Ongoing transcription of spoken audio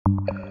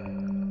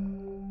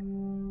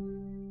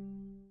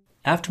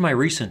After my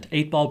recent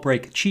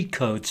 8-ball-break cheat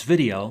codes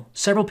video,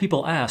 several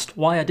people asked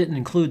why I didn't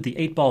include the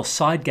 8-ball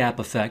side gap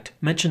effect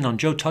mentioned on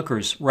Joe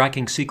Tucker's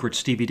Racking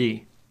Secrets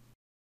DVD.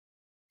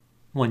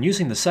 When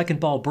using the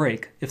second ball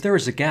break, if there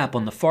is a gap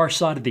on the far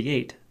side of the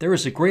 8, there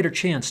is a greater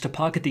chance to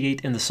pocket the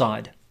 8 in the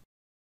side.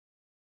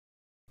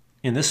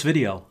 In this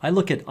video, I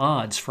look at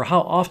odds for how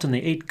often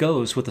the 8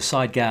 goes with the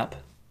side gap.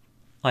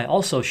 I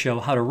also show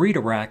how to read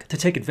a rack to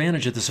take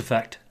advantage of this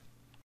effect.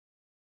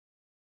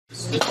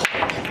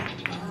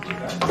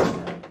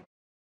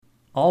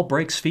 All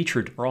breaks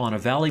featured are on a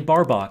Valley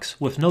bar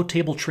box with no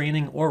table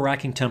training or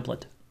racking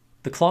template.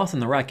 The cloth in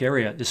the rack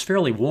area is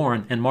fairly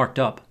worn and marked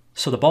up,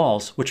 so the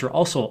balls, which are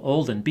also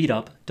old and beat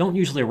up, don't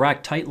usually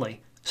rack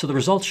tightly, so the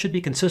results should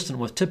be consistent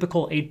with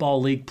typical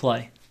 8-ball league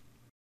play.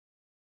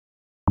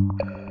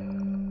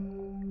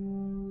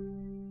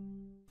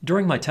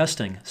 During my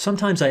testing,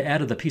 sometimes I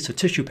added a piece of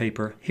tissue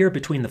paper here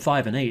between the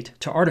 5 and 8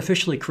 to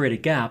artificially create a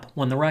gap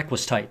when the rack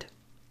was tight.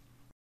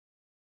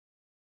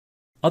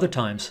 Other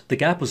times, the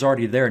gap was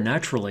already there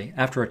naturally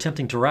after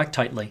attempting to rack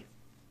tightly.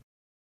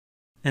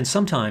 And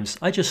sometimes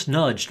I just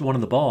nudged one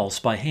of the balls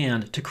by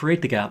hand to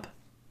create the gap.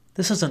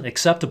 This isn't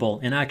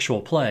acceptable in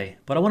actual play,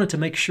 but I wanted to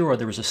make sure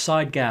there was a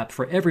side gap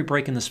for every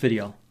break in this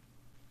video.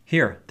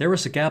 Here, there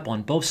was a gap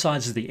on both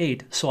sides of the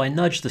 8, so I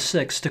nudged the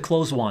 6 to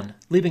close one,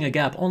 leaving a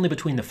gap only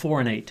between the 4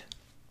 and 8.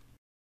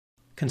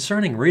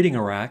 Concerning reading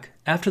a rack,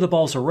 after the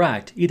balls are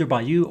racked, either by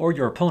you or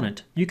your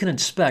opponent, you can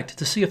inspect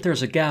to see if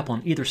there's a gap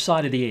on either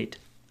side of the 8.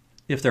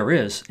 If there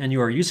is, and you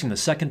are using the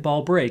second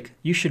ball break,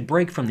 you should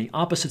break from the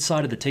opposite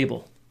side of the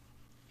table.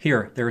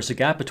 Here, there is a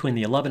gap between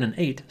the 11 and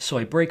 8, so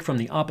a break from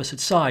the opposite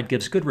side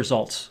gives good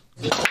results.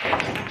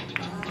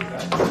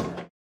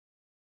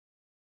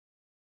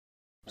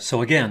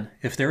 So again,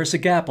 if there is a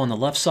gap on the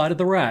left side of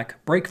the rack,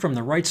 break from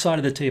the right side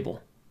of the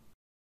table.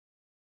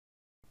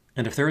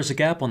 And if there is a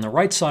gap on the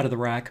right side of the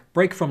rack,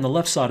 break from the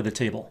left side of the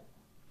table.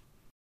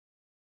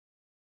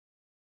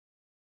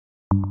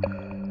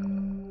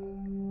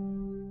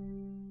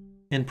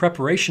 In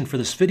preparation for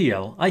this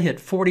video, I hit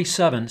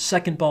 47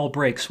 second ball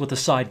breaks with a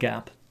side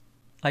gap.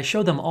 I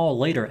show them all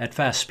later at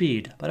fast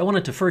speed, but I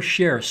wanted to first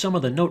share some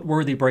of the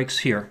noteworthy breaks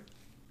here.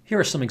 Here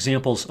are some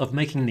examples of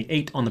making the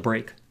 8 on the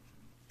break.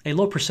 A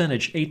low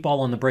percentage 8-ball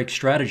on the break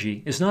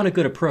strategy is not a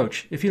good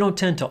approach if you don't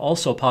tend to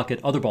also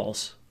pocket other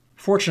balls.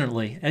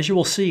 Fortunately, as you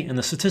will see in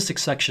the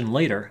statistics section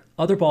later,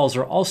 other balls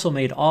are also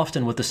made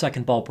often with the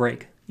second ball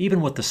break, even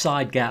with the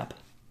side gap.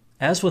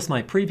 As with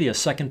my previous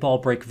second ball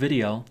break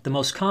video, the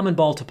most common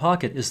ball to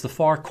pocket is the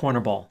far corner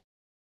ball.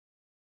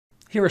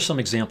 Here are some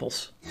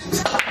examples.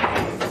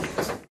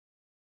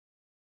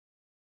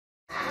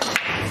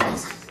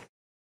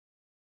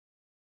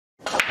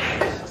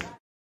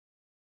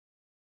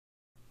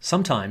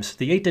 Sometimes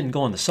the 8 didn't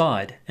go on the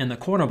side, and the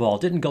corner ball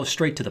didn't go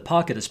straight to the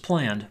pocket as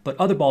planned, but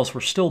other balls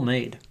were still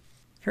made.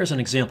 Here's an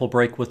example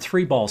break with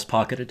 3 balls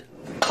pocketed.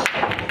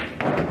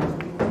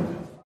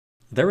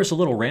 There is a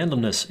little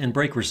randomness in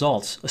break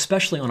results,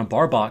 especially on a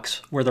bar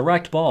box, where the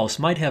racked balls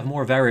might have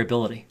more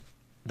variability.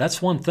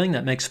 That's one thing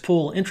that makes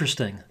pool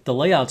interesting. The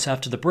layouts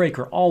after the break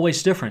are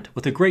always different,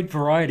 with a great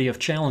variety of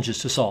challenges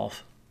to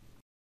solve.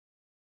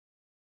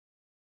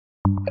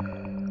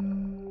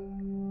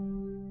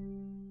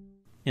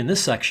 In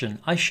this section,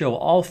 I show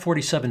all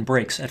 47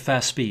 breaks at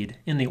fast speed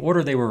in the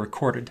order they were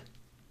recorded.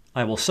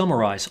 I will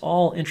summarize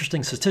all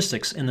interesting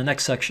statistics in the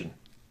next section.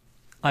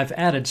 I've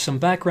added some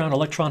background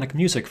electronic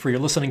music for your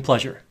listening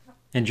pleasure.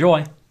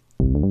 Enjoy!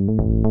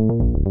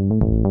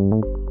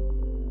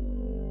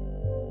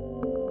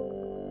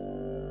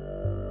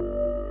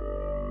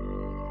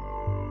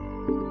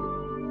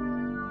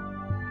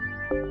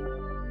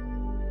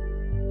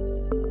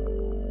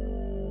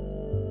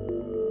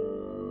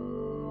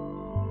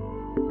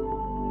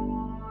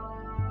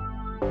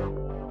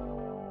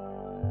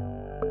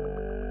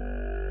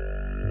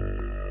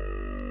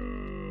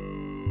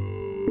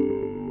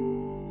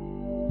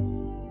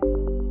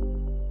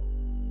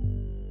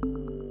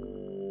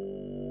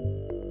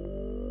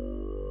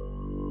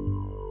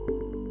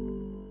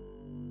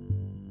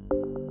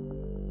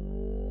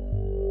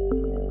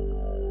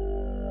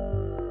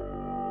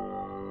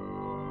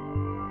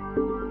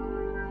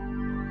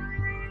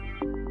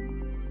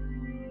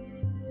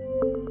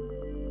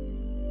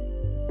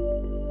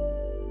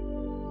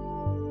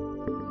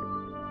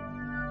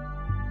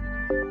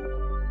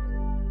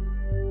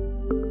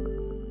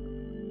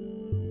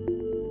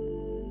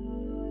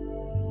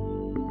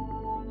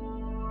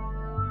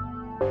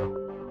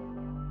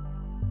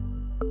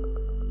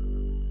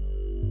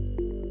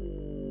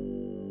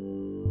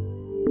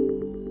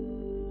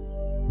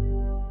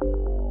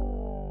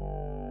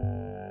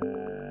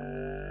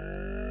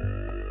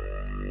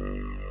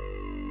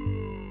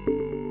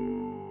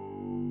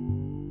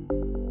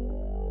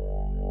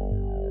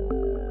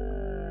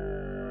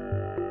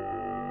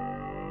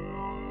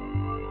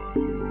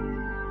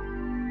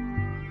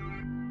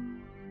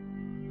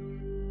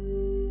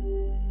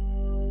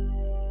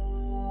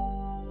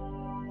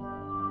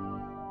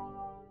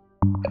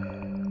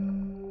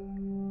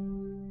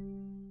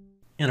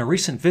 In a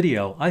recent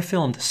video, I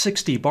filmed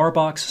 60 bar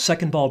box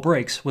second ball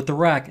breaks with the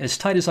rack as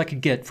tight as I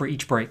could get for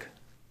each break.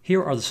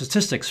 Here are the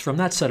statistics from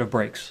that set of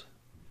breaks.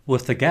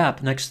 With the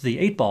gap next to the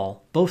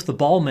 8-ball, both the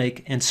ball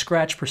make and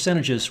scratch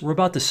percentages were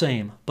about the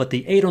same, but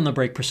the 8 on the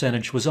break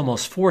percentage was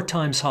almost 4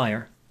 times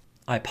higher.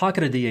 I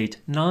pocketed the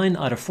 8 9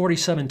 out of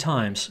 47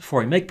 times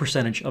for a make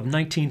percentage of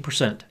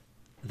 19%.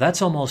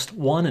 That's almost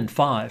 1 in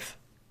 5.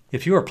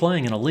 If you are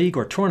playing in a league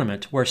or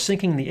tournament where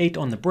sinking the 8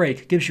 on the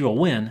break gives you a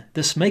win,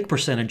 this make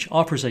percentage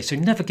offers a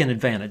significant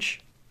advantage.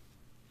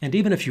 And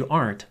even if you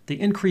aren't, the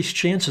increased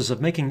chances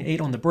of making 8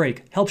 on the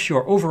break helps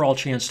your overall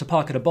chance to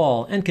pocket a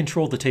ball and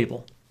control the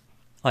table.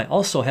 I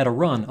also had a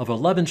run of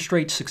 11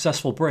 straight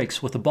successful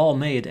breaks with the ball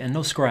made and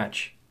no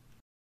scratch.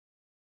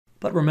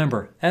 But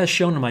remember, as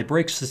shown in my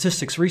break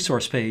statistics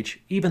resource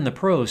page, even the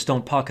pros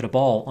don't pocket a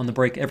ball on the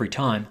break every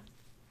time.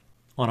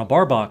 On a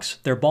bar box,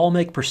 their ball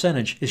make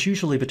percentage is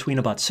usually between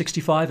about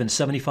 65 and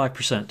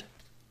 75%.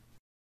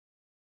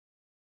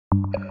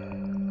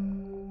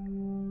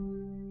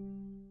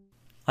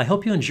 I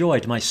hope you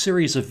enjoyed my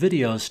series of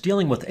videos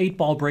dealing with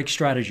 8-ball break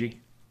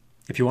strategy.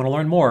 If you want to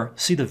learn more,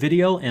 see the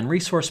video and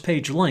resource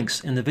page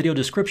links in the video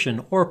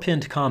description or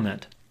pinned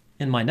comment.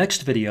 In my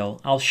next video,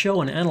 I'll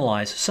show and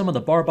analyze some of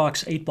the bar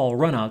box 8-ball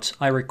runouts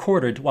I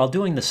recorded while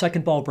doing the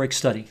second ball break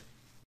study.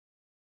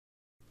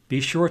 Be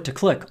sure to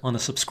click on the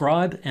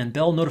subscribe and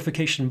bell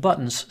notification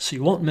buttons so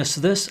you won't miss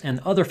this and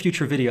other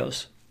future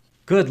videos.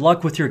 Good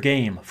luck with your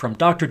game, from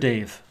Dr.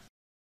 Dave.